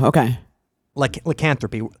 Oh, okay. Like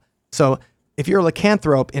lycanthropy. So if you're a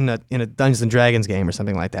lycanthrope in a Dungeons and Dragons game or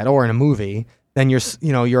something like that, or in a movie, then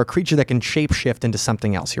you're a creature that can shapeshift into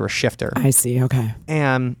something else. You're a shifter. I see. Okay.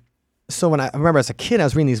 And so when I remember as a kid, I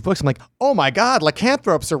was reading these books. I'm like, oh my God,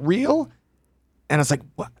 lycanthropes are real. And I was like,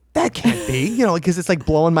 what? That can't be, because it's like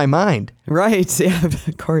blowing my mind. Right. Yeah,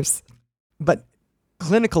 of course. But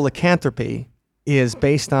clinical lycanthropy is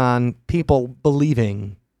based on people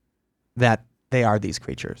believing that they are these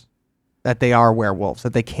creatures, that they are werewolves,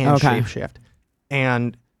 that they can shapeshift.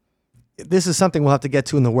 And this is something we'll have to get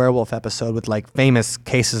to in the werewolf episode with like famous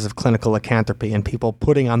cases of clinical lycanthropy and people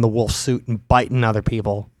putting on the wolf suit and biting other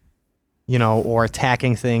people, or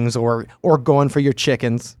attacking things or going for your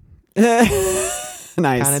chickens.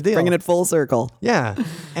 Nice. Kind of deal. Bringing it full circle. Yeah.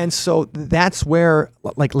 And so that's where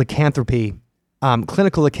like lycanthropy,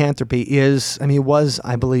 clinical lycanthropy was,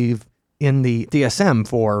 I believe, in the DSM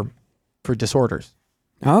for disorders.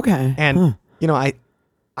 Okay. And,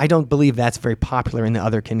 I don't believe that's very popular in the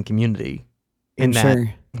Otherkin community.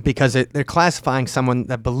 Because they're classifying someone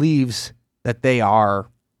that believes that they are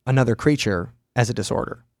another creature as a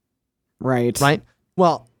disorder. Right. Right?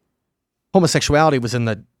 Well, homosexuality was in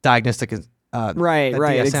the diagnostic right,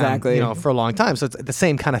 DSM, exactly. for a long time. So it's the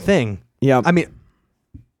same kind of thing. Yeah. I mean,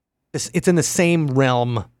 it's in the same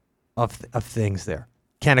realm of things there.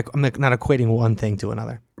 I'm not equating one thing to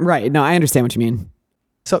another. Right. No, I understand what you mean.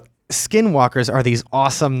 So skinwalkers are these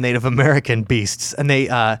awesome Native American beasts. And they,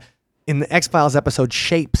 in the X-Files episode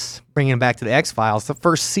Shapes, bringing it back to the X-Files, the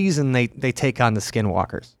first season they take on the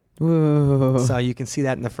skinwalkers. Ooh. So you can see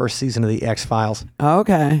that in the first season of the X-Files.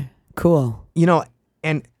 Okay. Cool.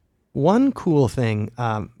 And one cool thing,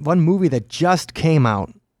 one movie that just came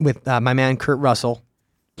out with my man Kurt Russell.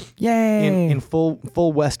 Yay. In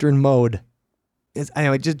full Western mode.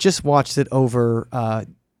 I just watched it over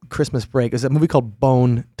Christmas break. It's a movie called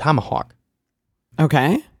Bone Tomahawk.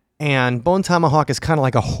 Okay. And Bone Tomahawk is kind of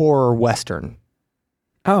like a horror Western.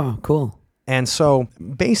 Oh, cool. And so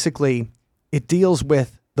basically it deals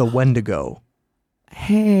with the Wendigo.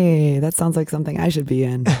 Hey, that sounds like something I should be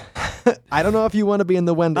in. I don't know if you want to be in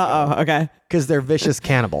the Wendigo. Uh-oh, okay. Because they're vicious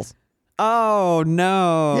cannibals. Oh,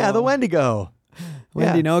 no. Yeah, the Wendigo.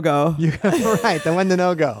 Wendy no-go. You're right, the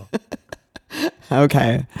Wendigo.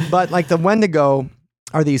 Okay. But like the Wendigo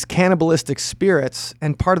are these cannibalistic spirits,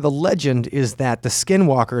 and part of the legend is that the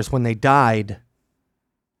skinwalkers, when they died,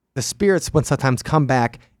 the spirits would sometimes come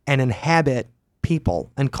back and inhabit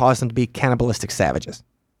people and cause them to be cannibalistic savages.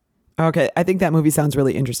 Okay, I think that movie sounds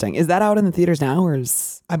really interesting. Is that out in the theaters now, or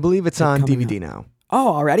is... I believe it's on DVD now. Oh,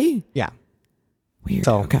 already? Yeah. Weird.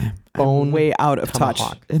 So, okay. Bone I'm way out of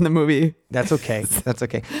Tomahawk. touch in the movie. That's okay. That's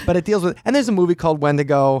okay. But it deals with... And there's a movie called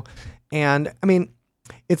Wendigo, and, I mean,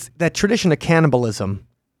 it's that tradition of cannibalism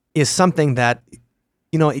is something that,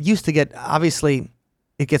 it used to get... Obviously,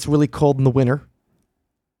 it gets really cold in the winter,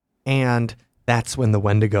 and that's when the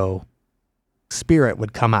Wendigo spirit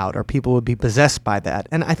would come out, or people would be possessed by that.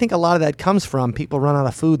 And I think a lot of that comes from people run out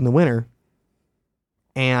of food in the winter,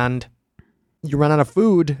 and you run out of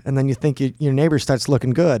food, and then you think your neighbor starts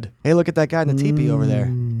looking good. Hey, look at that guy in the teepee over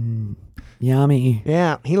there. Yummy.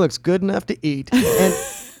 Yeah, he looks good enough to eat. And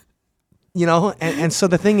and so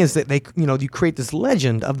the thing is that you create this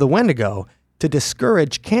legend of the Wendigo to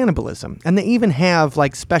discourage cannibalism, and they even have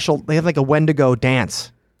like a Wendigo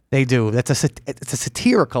dance. They do. It's a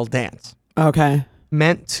satirical dance. Okay.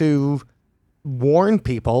 Meant to warn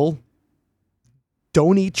people,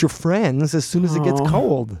 don't eat your friends as soon as it gets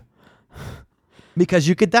cold, because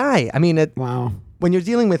you could die. I mean, wow. When you're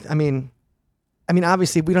dealing with, I mean,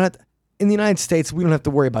 obviously we don't have in the United States we don't have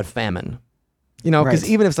to worry about famine, because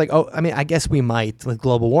even if it's like, I guess we might with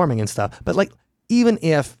global warming and stuff, but like even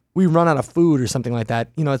if we run out of food or something like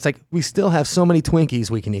that, it's like we still have so many Twinkies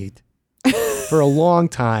we can eat for a long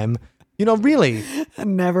time. Really. A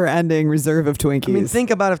never-ending reserve of Twinkies. I mean,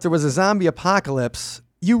 think about if there was a zombie apocalypse,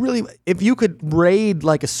 if you could raid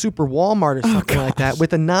like a super Walmart or something like that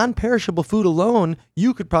with a non-perishable food alone,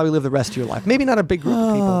 you could probably live the rest of your life. Maybe not a big group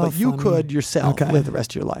of people, but you could yourself live the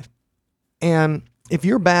rest of your life. And if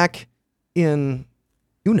you're back in,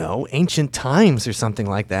 ancient times or something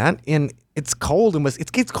like that, and it's cold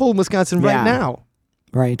it gets cold in Wisconsin right now.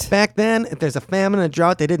 Right. Back then, if there's a famine and a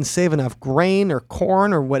drought, they didn't save enough grain or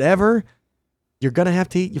corn or whatever, you're going to have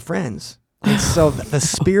to eat your friends. And so the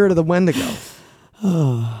spirit of the Wendigo.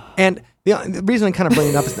 And the reason I kind of bring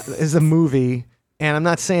it up is the movie, and I'm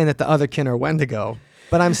not saying that the Otherkin are Wendigo,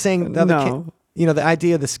 but I'm saying the Otherkin, the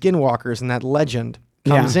idea of the skinwalkers and that legend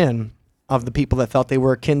comes in of the people that felt they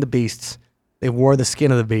were akin to beasts. They wore the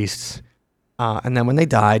skin of the beasts. And then when they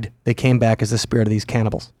died, they came back as the spirit of these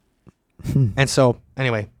cannibals. And so,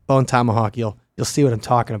 anyway, Bone Tomahawk, you'll see what I'm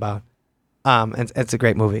talking about. And it's a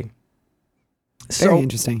great movie. Very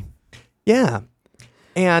interesting. Yeah.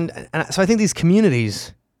 And so I think these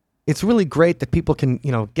communities, it's really great that people can,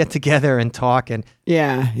 get together and talk. And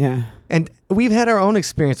yeah. And we've had our own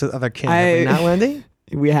experience with Otherkin, have we not, Wendy?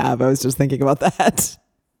 We have. I was just thinking about that.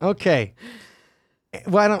 Okay.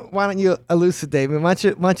 Why don't you elucidate me? Why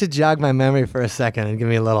don't you jog my memory for a second and give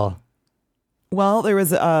me a little... Well, there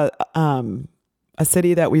was a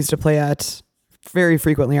city that we used to play at very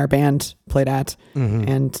frequently. Our band played at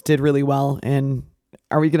and did really well. And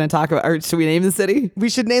are we going to talk about? Or should we name the city? We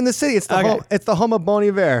should name the city. It's the home of Bon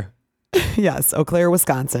Iver. Yes, Eau Claire,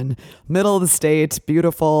 Wisconsin, middle of the state,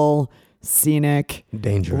 beautiful, scenic,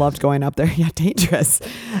 dangerous. Loved going up there. Yeah, dangerous.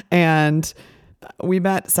 And we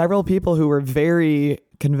met several people who were very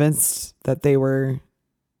convinced that they were,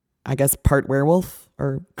 I guess, part werewolf.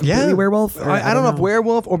 Or completely werewolf? Or, I don't know if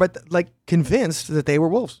werewolf but like convinced that they were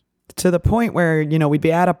wolves. To the point where, we'd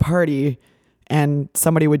be at a party and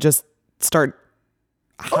somebody would just start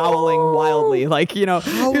howling wildly. Like,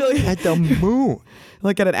 howling at the moon.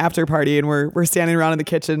 Like at an after party and we're standing around in the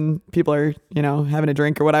kitchen. People are, having a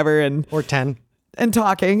drink or whatever. Or 10. And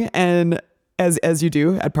talking. And as you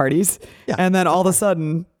do at parties. Yeah. And then all of a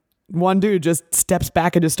sudden, one dude just steps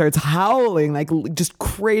back and just starts howling, like just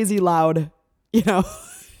crazy loud.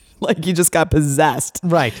 Like you just got possessed.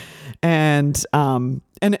 Right. And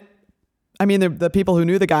I mean, the people who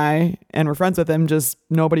knew the guy and were friends with him, just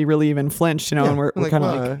nobody really even flinched, and we're kind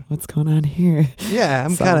of like, what's going on here? Yeah.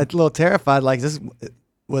 I'm kind of a little terrified. Like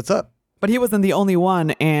what's up? But he wasn't the only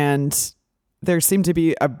one. And there seemed to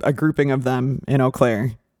be a grouping of them in Eau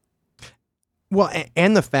Claire. Well,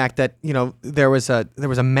 and the fact that, there was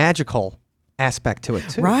a magical aspect to it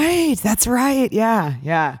too. Right. That's right.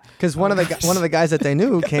 Yeah. Because one of the guys that they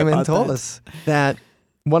knew came in and told us that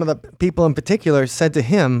one of the people in particular said to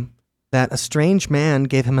him that a strange man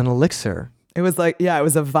gave him an elixir. It was like, it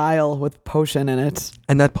was a vial with potion in it.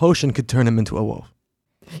 And that potion could turn him into a wolf.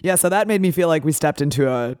 Yeah. So that made me feel like we stepped into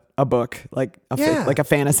a book, like a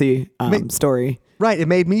fantasy story. Right. It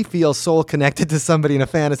made me feel soul connected to somebody in a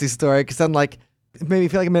fantasy story because I'm like, it made me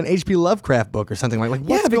feel like I'm in an H.P. Lovecraft book or something like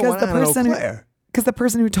what's going on in Eau Claire? Because the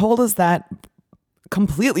person who told us that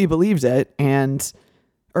completely believed it,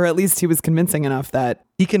 or at least he was convincing enough that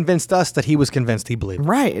he convinced us that he was convinced he believed.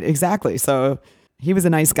 Right, exactly. So he was a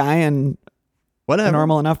nice guy and a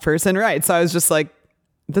normal enough person, right? So I was just like,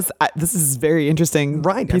 this is very interesting,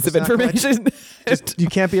 piece of information. You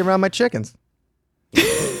can't be around my chickens.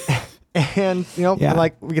 And,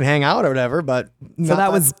 like we can hang out or whatever, but... So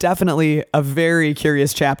that was definitely a very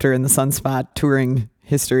curious chapter in the Sunspot touring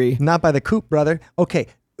history. Not by the coop, brother. Okay,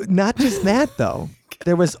 not just that, though.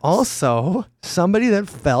 There was also somebody that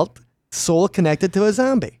felt soul connected to a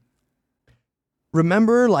zombie.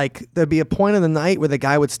 Remember, like, there'd be a point in the night where the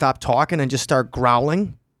guy would stop talking and just start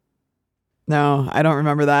growling? No, I don't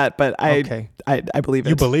remember that, but I believe it.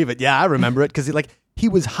 You believe it. Yeah, I remember it because he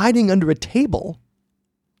was hiding under a table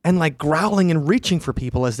and like growling and reaching for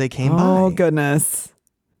people as they came by. Oh, goodness.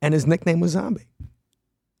 And his nickname was Zombie.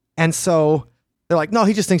 And so they're like, no,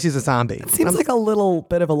 he just thinks he's a zombie. It seems like a little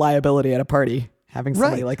bit of a liability at a party, having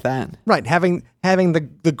somebody Right. like that. Right. Having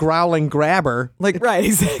the growling grabber. Right,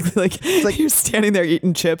 exactly. Like you're standing there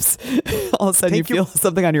eating chips. All of a sudden you feel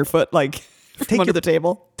something on your foot, like from under the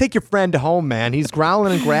table. Take your friend home, man. He's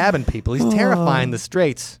growling and grabbing people. He's terrifying the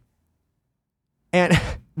straights. And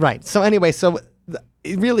right. So anyway,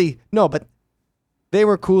 but they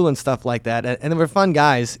were cool and stuff like that. And they were fun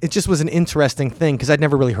guys. It just was an interesting thing because I'd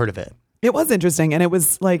never really heard of it. It was interesting. And it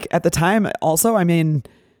was like at the time also, I mean,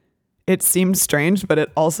 it seemed strange, but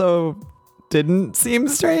it also didn't seem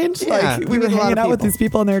strange. Yeah, like we were hanging out with these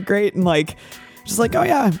people and they're great and like just like, oh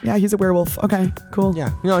yeah, he's a werewolf. Okay, cool.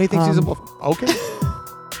 Yeah. He thinks he's a wolf. Okay.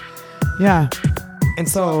 Yeah. And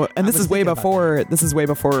And this is way before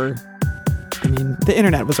I mean, the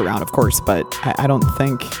internet was around, of course, but I don't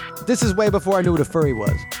think. This is way before I knew what a furry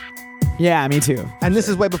was. Yeah, me too. And this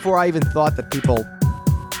is way before I even thought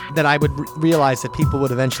that I would realize that people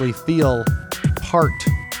would eventually feel part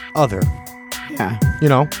other. Yeah.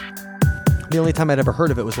 The only time I'd ever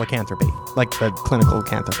heard of it was lycanthropy, like the clinical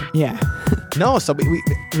lycanthropy. Yeah. No, so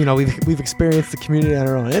we've experienced the community on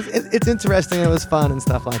our own. It's interesting and it was fun and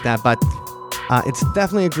stuff like that, but it's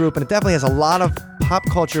definitely a group and it definitely has a lot of pop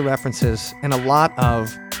culture references and a lot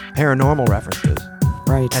of paranormal references.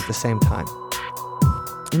 Right. At the same time.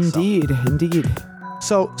 Indeed.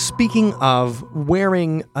 So speaking of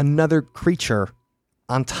wearing another creature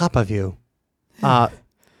on top of you, the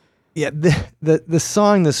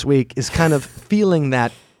song this week is kind of feeling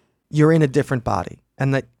that you're in a different body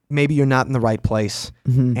and that maybe you're not in the right place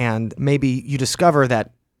and maybe you discover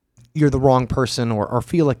that you're the wrong person or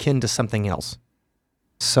feel akin to something else.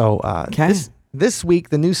 So this week,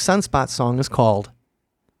 the new Sunspot song is called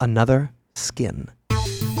Another Skin.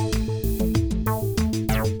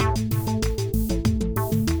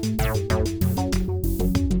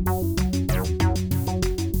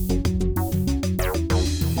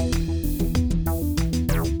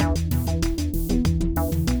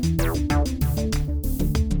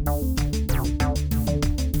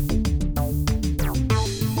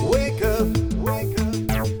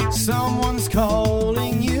 Someone's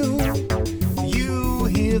calling you. You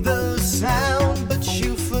hear the sound, but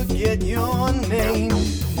you forget your name.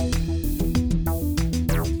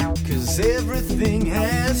 'Cause everything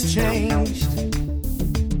has changed.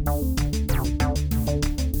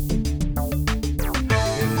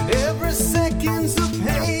 And every second's a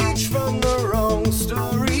page from the wrong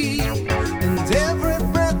story. And every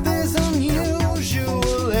breath is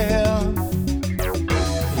unusual air.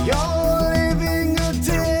 You're living a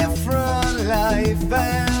different life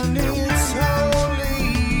and it's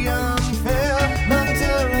wholly unfair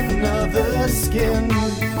under another skin.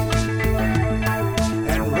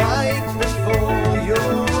 And right before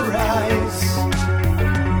your eyes,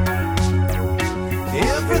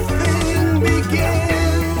 everything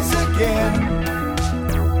begins again.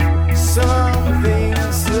 Something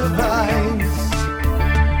survives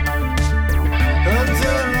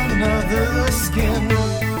under another skin.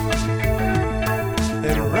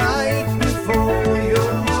 And right before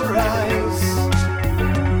your eyes,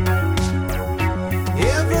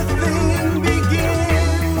 everything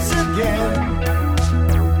begins again.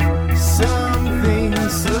 Something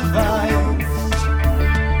survives.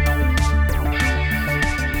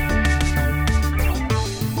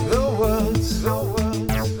 The words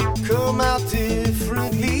come out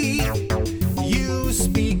differently. You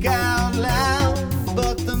speak out loud,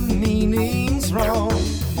 but the meaning's wrong.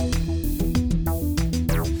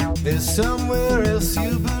 There's somewhere else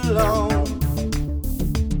you belong.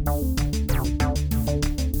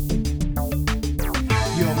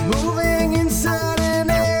 You're moving inside an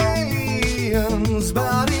alien's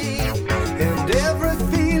body, and every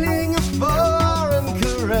feeling a foreign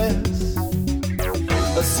caress.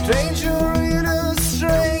 A stranger in a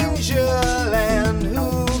stranger land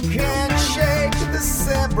who can't shake the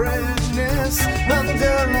separateness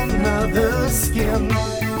under another skin.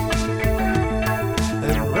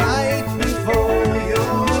 And right before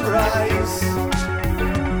your eyes,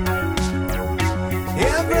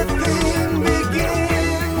 everything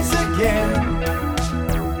begins again.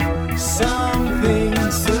 Something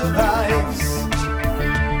survives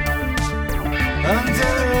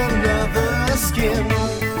under another skin.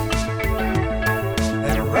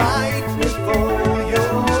 And right before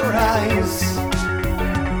your eyes,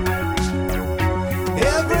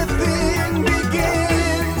 everything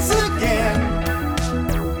begins again.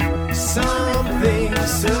 Something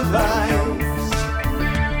survives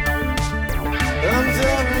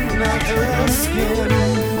under another skin.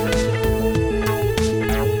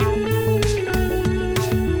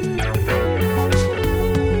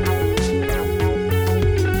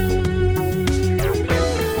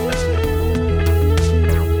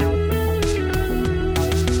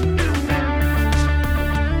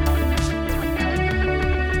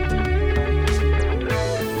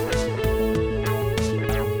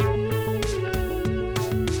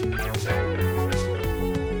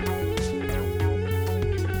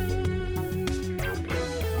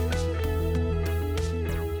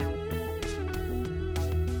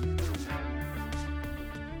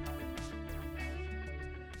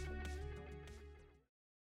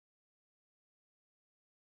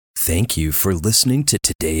 Thank you for listening to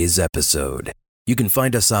today's episode. You can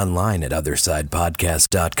find us online at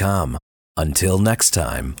othersidepodcast.com. Until next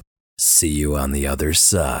time, see you on the other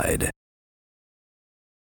side.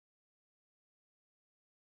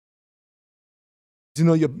 You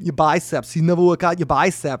know, your biceps. You never work out your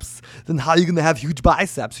biceps. Then how are you going to have huge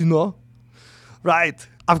biceps, you know? Right.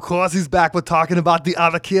 Of course he's back with talking about the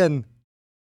Otherkin.